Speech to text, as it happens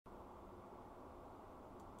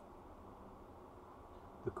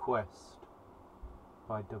The Quest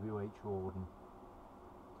by W.H. Auden.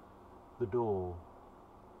 The door.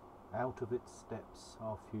 Out of its steps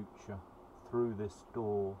our future. Through this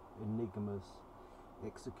door, enigmas,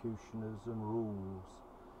 executioners and rules.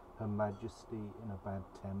 Her Majesty in a bad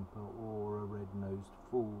temper, or a red-nosed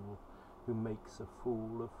fool who makes a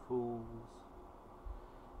fool of fools.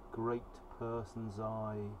 Great person's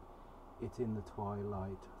eye, it in the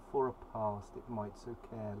twilight, for a past it might so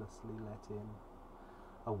carelessly let in.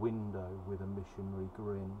 A window with a missionary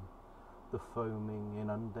grin, the foaming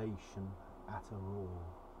inundation at a roar.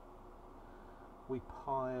 We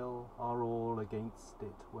pile our all against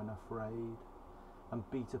it when afraid,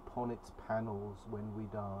 and beat upon its panels when we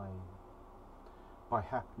die. By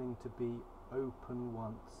happening to be open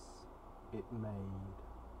once, it made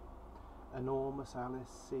enormous Alice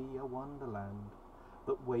see a wonderland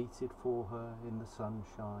that waited for her in the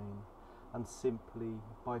sunshine, and simply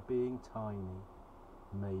by being tiny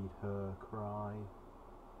made her cry.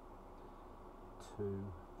 2.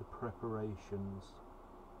 The preparations.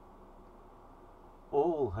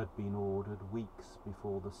 All had been ordered weeks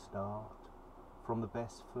before the start, from the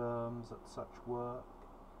best firms at such work,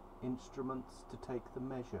 instruments to take the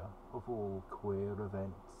measure of all queer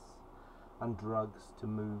events, and drugs to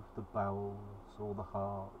move the bowels or the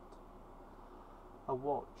heart. A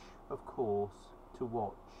watch, of course, to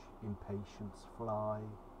watch impatience fly,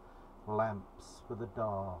 lamps for the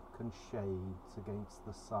dark and shades against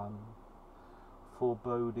the sun,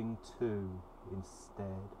 foreboding too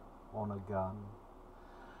instead on a gun,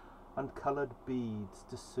 and coloured beads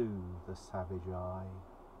to soothe the savage eye.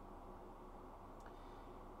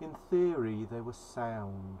 In theory they were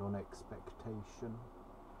sound on expectation.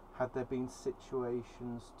 Had there been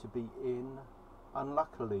situations to be in,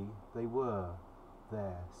 unluckily they were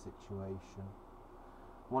their situation.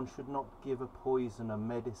 One should not give a poisoner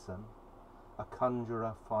medicine, a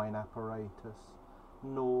conjurer fine apparatus,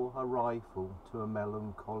 nor a rifle to a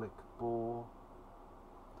melancholic boor.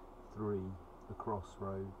 3. The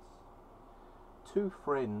crossroads. 2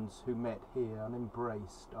 friends who met here and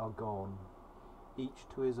embraced are gone, each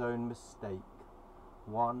to his own mistake.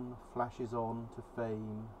 One flashes on to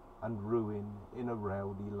fame and ruin in a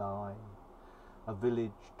rowdy lie. A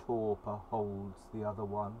village torpor holds the other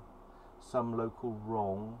one, some local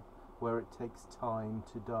wrong where it takes time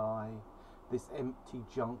to die. This empty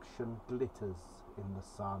junction glitters in the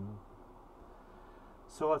sun.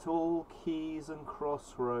 So at all quays and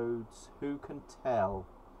crossroads, who can tell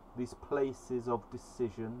these places of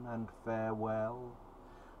decision and farewell?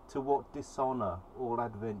 To what dishonour all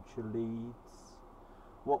adventure leads?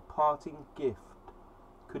 What parting gift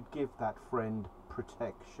could give that friend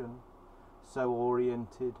protection, so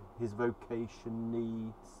oriented his vocation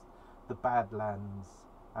needs the badlands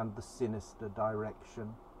and the sinister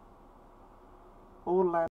direction? All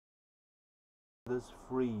landers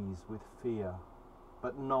freeze with fear,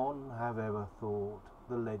 but none have ever thought,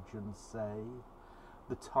 the legends say,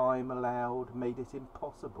 the time allowed made it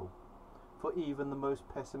impossible for even the most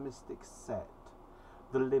pessimistic set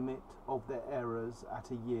the limit of their errors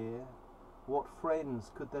at a year. What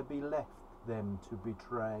friends could there be left them to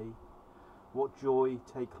betray? What joy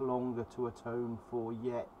take longer to atone for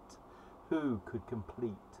yet? Who could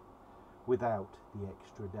complete without the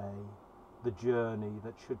extra day the journey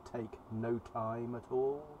that should take no time at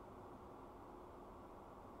all?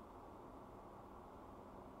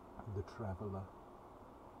 The traveller.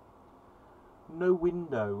 No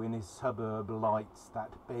window in his suburb lights that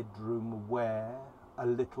bedroom where a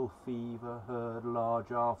little fever heard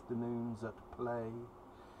large afternoons at play.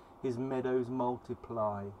 His meadows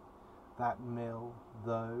multiply. That mill,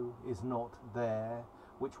 though, is not there,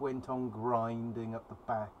 which went on grinding at the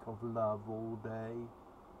back of love all day.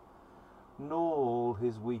 Nor all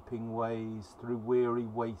his weeping ways through weary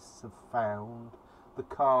wastes have found the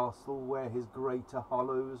castle where his greater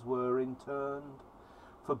hollows were inturned.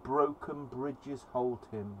 For broken bridges hold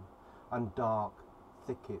him, and dark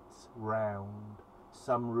thickets round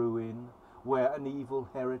some ruin where an evil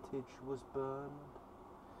heritage was burned.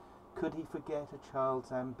 Could he forget a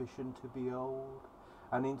child's ambition to be old,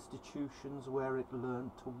 and institutions where it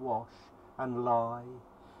learnt to wash and lie?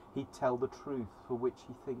 He'd tell the truth for which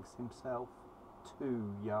he thinks himself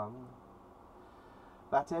too young.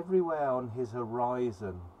 That everywhere on his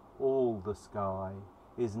horizon all the sky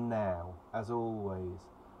is now, as always,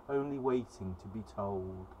 only waiting to be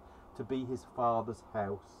told, to be his father's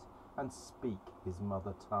house and speak his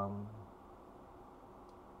mother tongue.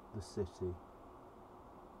 The city.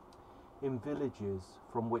 In villages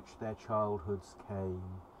from which their childhoods came,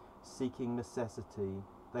 seeking necessity,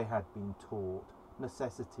 they had been taught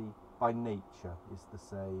necessity by nature is the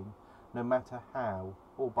same, no matter how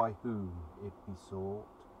or by whom it be sought.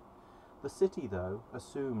 The city, though,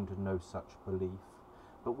 assumed no such belief,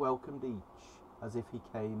 but welcomed each as if he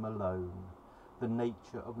came alone, the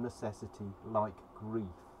nature of necessity, like grief,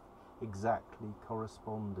 exactly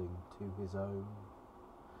corresponding to his own,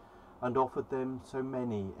 and offered them so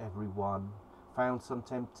many every one, found some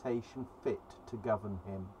temptation fit to govern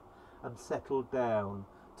him, and settled down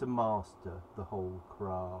to master the whole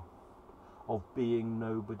craft of being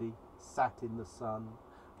nobody, sat in the sun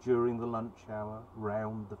during the lunch hour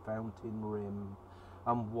round the fountain rim,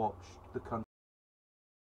 and watched the country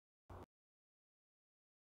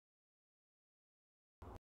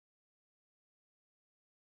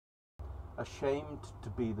ashamed to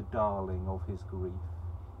be the darling of his grief.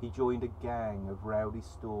 He joined a gang of rowdy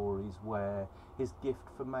stories where his gift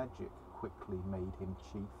for magic quickly made him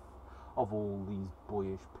chief of all these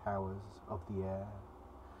boyish powers of the air,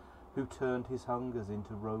 who turned his hungers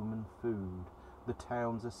into Roman food, the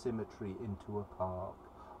town's asymmetry into a park,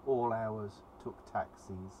 all hours took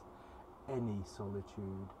taxis, any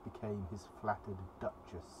solitude became his flattered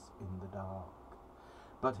duchess in the dark.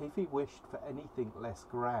 But if he wished for anything less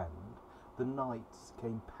grand, the nights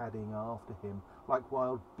came padding after him like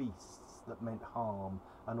wild beasts that meant harm,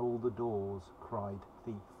 and all the doors cried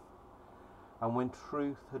thief. And when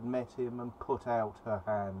truth had met him and put out her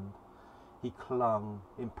hand, he clung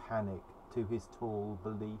in panic to his tall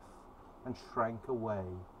belief and shrank away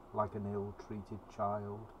like an ill-treated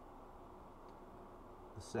child.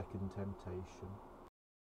 The second temptation.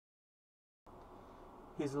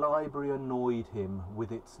 His library annoyed him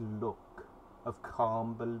with its look of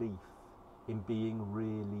calm belief in being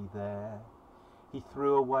really there. He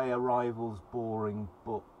threw away a rival's boring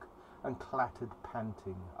book and clattered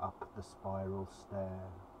panting up the spiral stair.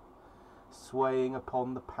 Swaying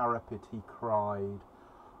upon the parapet he cried,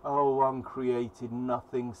 "O uncreated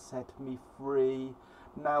nothing, set me free.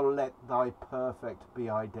 Now let thy perfect be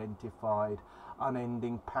identified,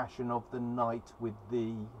 unending passion of the night with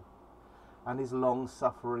thee." And his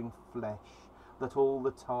long-suffering flesh, that all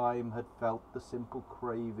the time had felt the simple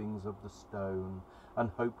cravings of the stone, and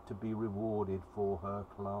hoped to be rewarded for her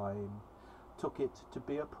climb, took it to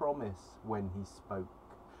be a promise when he spoke,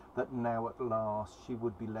 that now at last she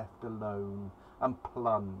would be left alone, and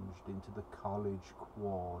plunged into the college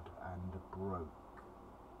quad and broke.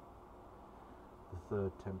 The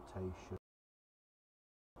third temptation.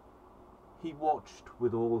 He watched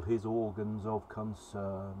with all his organs of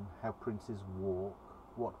concern how princes walk,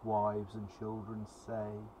 what wives and children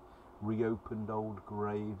say, reopened old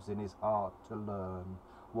graves in his heart to learn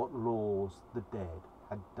what laws the dead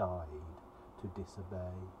had died to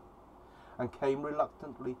disobey, and came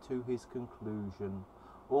reluctantly to his conclusion: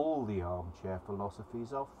 all the armchair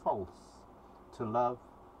philosophies are false. To love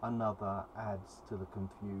another adds to the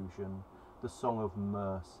confusion. The song of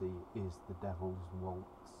mercy is the devil's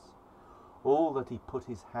waltz. All that he put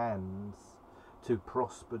his hands to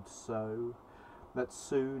prospered so, that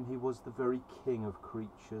soon he was the very king of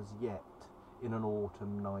creatures, yet in an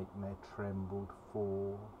autumn nightmare trembled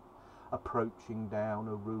for. Approaching down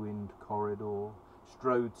a ruined corridor,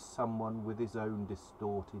 strode someone with his own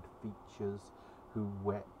distorted features, who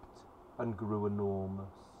wept and grew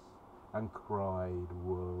enormous and cried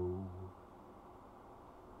woe.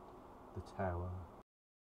 The Tower.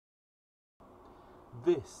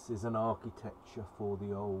 This is an architecture for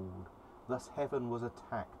the old. Thus heaven was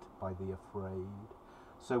attacked by the afraid.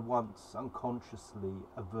 So once unconsciously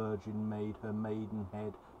a virgin made her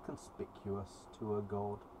maidenhead conspicuous to a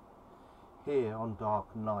god. Here on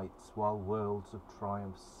dark nights, while worlds of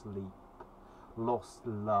triumph sleep, lost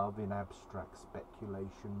love in abstract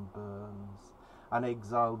speculation burns, an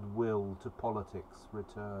exiled will to politics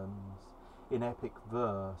returns, in epic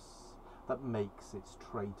verse that makes its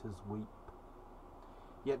traitors weep.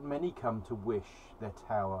 Yet many come to wish their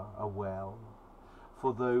tower a well,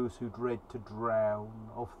 for those who dread to drown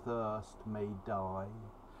of thirst may die,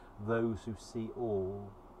 those who see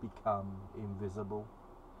all become invisible.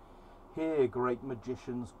 Here great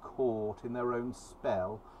magicians caught in their own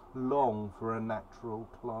spell long for a natural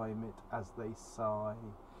climate as they sigh,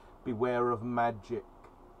 beware of magic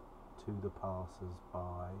to the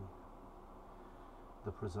passers-by.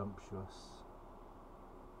 The presumptuous.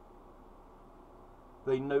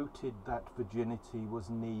 They noted that virginity was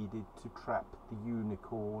needed to trap the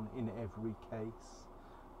unicorn in every case,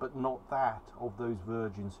 but not that of those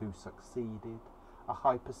virgins who succeeded. A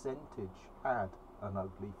high percentage had an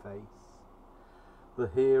ugly face. The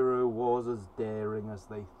hero was as daring as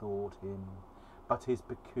they thought him, but his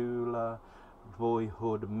peculiar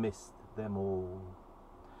boyhood missed them all.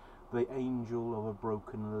 The angel of a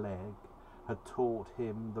broken leg, had taught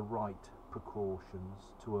him the right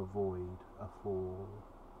precautions to avoid a fall.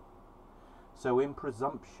 So in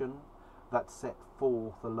presumption that set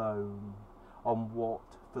forth alone on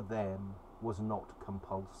what for them was not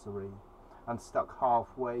compulsory, and stuck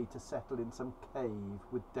halfway to settle in some cave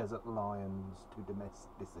with desert lions to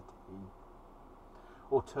domesticity,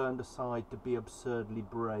 or turned aside to be absurdly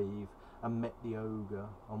brave and met the ogre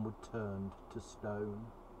and were turned to stone.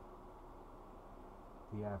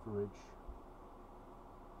 The average.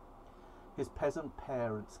 His peasant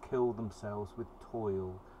parents killed themselves with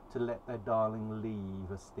toil to let their darling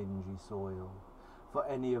leave a stingy soil, for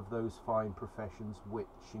any of those fine professions which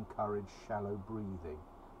encourage shallow breathing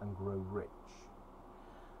and grow rich.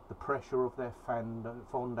 The pressure of their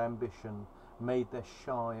fond ambition made their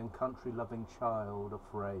shy and country-loving child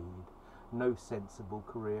afraid. No sensible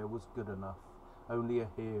career was good enough, only a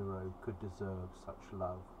hero could deserve such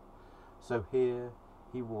love. So here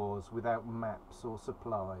he was, without maps or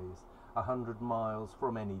supplies, 100 miles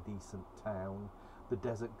from any decent town. The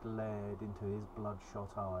desert glared into his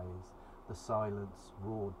bloodshot eyes. The silence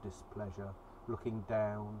roared displeasure. Looking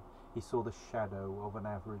down, he saw the shadow of an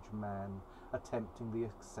average man attempting the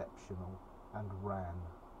exceptional, and ran.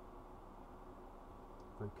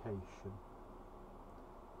 Vocation.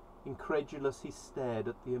 Incredulous, he stared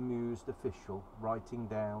at the amused official, writing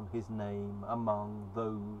down his name among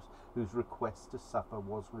those whose request to suffer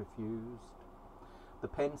was refused. The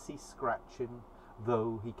pen ceased scratching,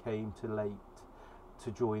 though he came too late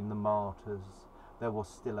to join the martyrs. There was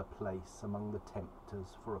still a place among the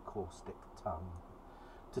tempters for a caustic tongue,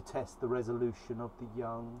 to test the resolution of the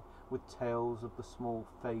young with tales of the small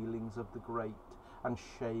failings of the great, and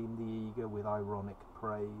shame the eager with ironic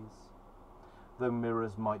praise. Though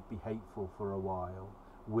mirrors might be hateful for a while,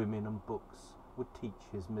 women and books would teach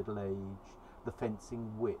his middle age the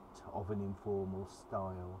fencing wit of an informal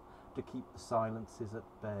style, to keep the silences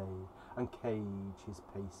at bay and cage his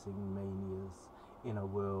pacing manias in a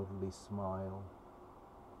worldly smile.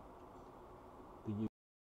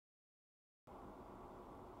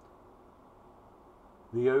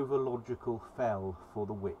 The overlogical fell for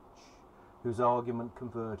the witch, whose argument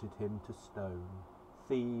converted him to stone.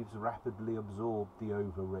 Thieves rapidly absorbed the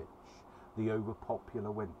over-rich, the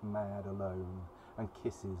over-popular went mad alone, and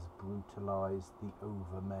kisses brutalized the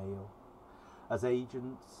over-male. As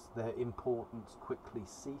agents, their importance quickly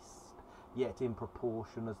ceased, yet in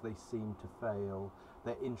proportion as they seemed to fail,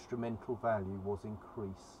 their instrumental value was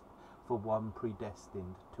increased, for one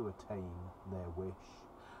predestined to attain their wish.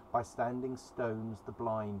 By standing stones the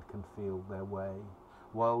blind can feel their way,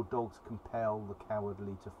 wild dogs compel the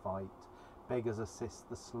cowardly to fight, beggars assist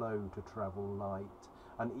the slow to travel light,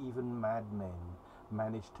 and even madmen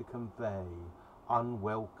manage to convey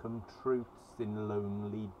unwelcome truths in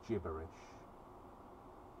lonely gibberish.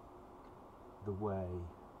 The Way.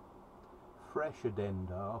 Fresh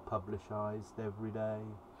addenda are publicized every day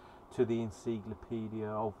to the Encyclopedia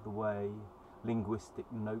of the Way, linguistic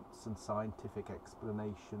notes and scientific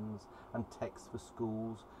explanations, and texts for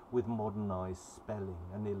schools with modernized spelling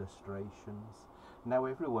and illustrations. Now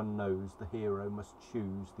everyone knows the hero must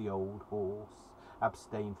choose the old horse,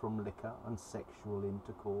 abstain from liquor and sexual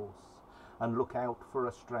intercourse, and look out for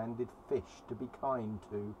a stranded fish to be kind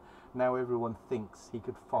to. Now everyone thinks he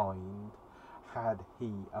could find, had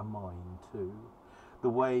he a mind to, the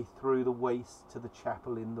way through the waste to the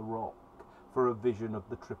chapel in the rock, for a vision of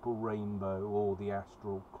the triple rainbow or the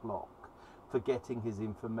astral clock. Forgetting his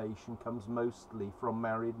information comes mostly from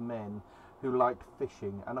married men who liked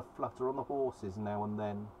fishing and a flutter on the horses now and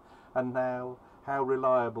then. And now, how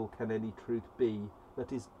reliable can any truth be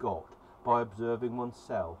that is got by observing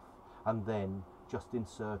oneself and then just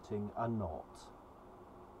inserting a knot?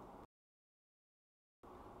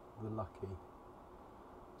 The Lucky.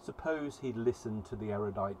 Suppose he'd listened to the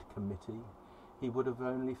erudite committee, he would have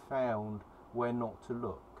only found where not to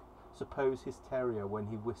look. Suppose his terrier, when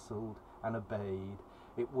he whistled and obeyed,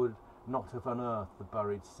 it would not have unearthed the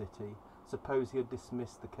buried city. Suppose he had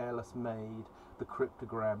dismissed the careless maid, the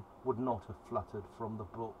cryptogram would not have fluttered from the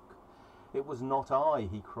book. It was not I,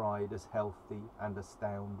 he cried, as healthy and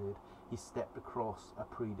astounded, he stepped across a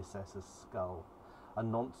predecessor's skull. A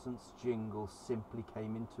nonsense jingle simply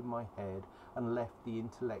came into my head and left the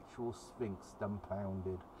intellectual sphinx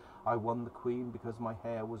dumbfounded. I won the queen because my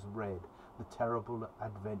hair was red. The terrible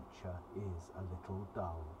adventure is a little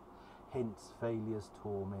dull. Hence failure's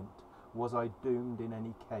torment. Was I doomed in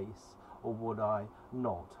any case, or would I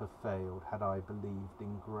not have failed had I believed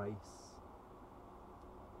in grace?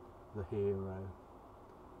 The hero.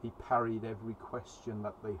 He parried every question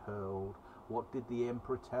that they hurled. What did the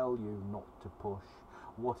emperor tell you not to push?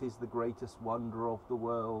 What is the greatest wonder of the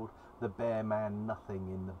world? the bare man nothing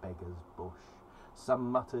in the beggar's bush.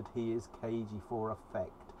 Some muttered he is cagey for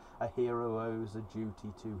effect, a hero owes a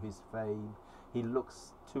duty to his fame, he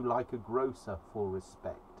looks too like a grocer for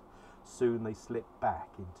respect. Soon they slipped back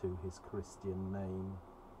into his Christian name.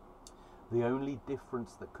 The only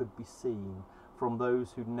difference that could be seen from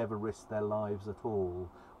those who'd never risked their lives at all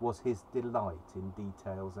was his delight in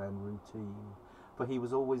details and routine, for he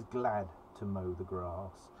was always glad to mow the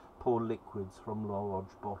grass, pour liquids from large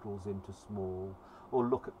bottles into small, or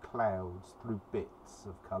look at clouds through bits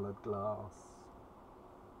of coloured glass.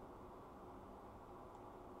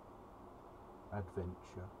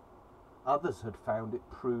 Adventure. Others had found it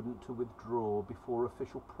prudent to withdraw before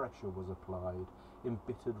official pressure was applied,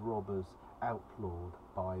 embittered robbers outlawed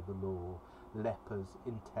by the law, lepers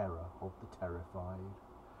in terror of the terrified.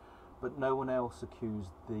 But no one else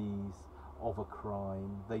accused these of a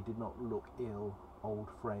crime. They did not look ill. Old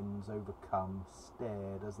friends overcome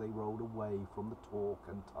stared as they rolled away from the talk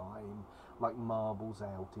and time, like marbles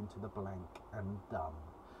out into the blank and dumb.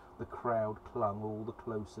 The crowd clung all the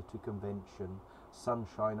closer to convention,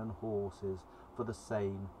 sunshine and horses, for the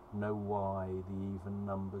sane know why the even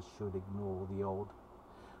numbers should ignore the odd.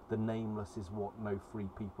 The nameless is what no free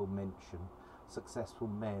people mention. Successful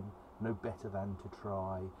men know better than to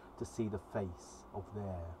try to see the face of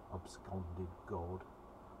their absconded God.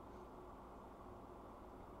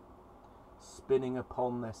 Spinning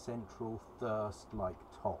upon their central thirst like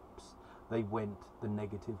tops, they went the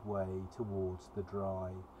negative way towards the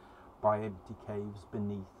dry. By empty caves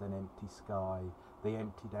beneath an empty sky, they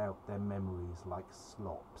emptied out their memories like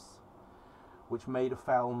slops, which made a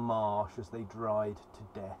foul marsh as they dried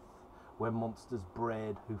to death, where monsters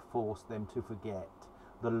bred who forced them to forget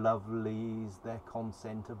the lovelies their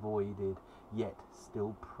consent avoided, yet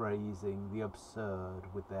still praising the absurd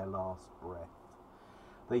with their last breath.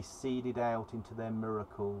 They seeded out into their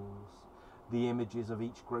miracles. The images of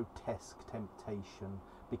each grotesque temptation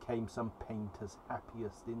became some painter's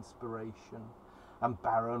happiest inspiration, and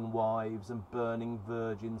barren wives and burning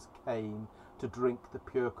virgins came to drink the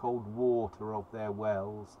pure cold water of their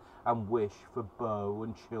wells and wish for beaux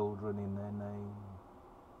and children in their name.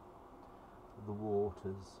 The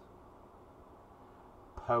waters.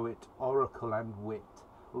 Poet, oracle and wit,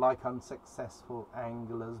 like unsuccessful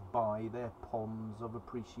anglers by their ponds of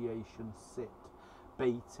appreciation sit,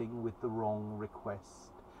 baiting with the wrong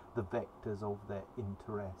request the vectors of their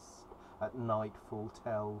interest. At nightfall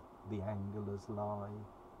tell the anglers lie.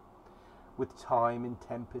 With time in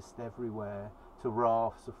tempest everywhere, to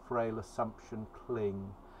rafts of frail assumption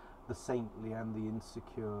cling the saintly and the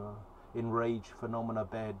insecure. Enraged phenomena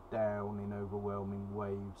bear down in overwhelming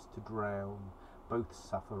waves to drown both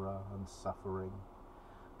sufferer and suffering.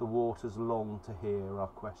 The waters long to hear our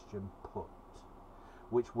question put,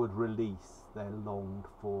 which would release their longed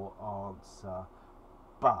for answer.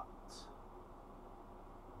 But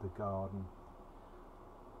the garden.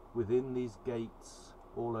 Within these gates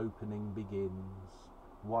all opening begins.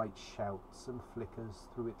 White shouts and flickers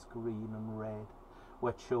through its green and red,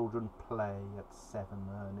 where children play at 7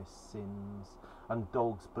 earnest sins, and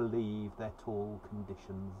dogs believe their tall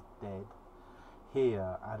conditions dead.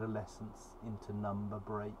 Here adolescence into number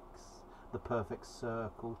breaks, the perfect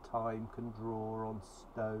circle time can draw on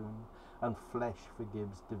stone, and flesh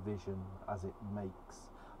forgives division as it makes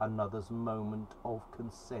another's moment of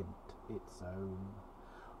consent its own.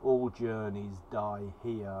 All journeys die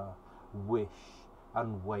here, wish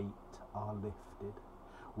and weight are lifted,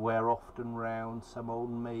 where often round some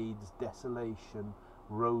old maid's desolation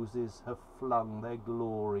roses have flung their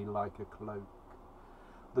glory like a cloak.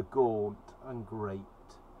 The gaunt and great,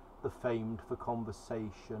 the famed for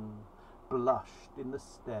conversation, blushed in the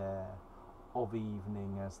stare of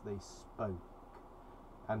evening as they spoke,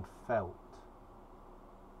 and felt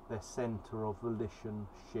their centre of volition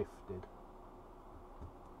shifted.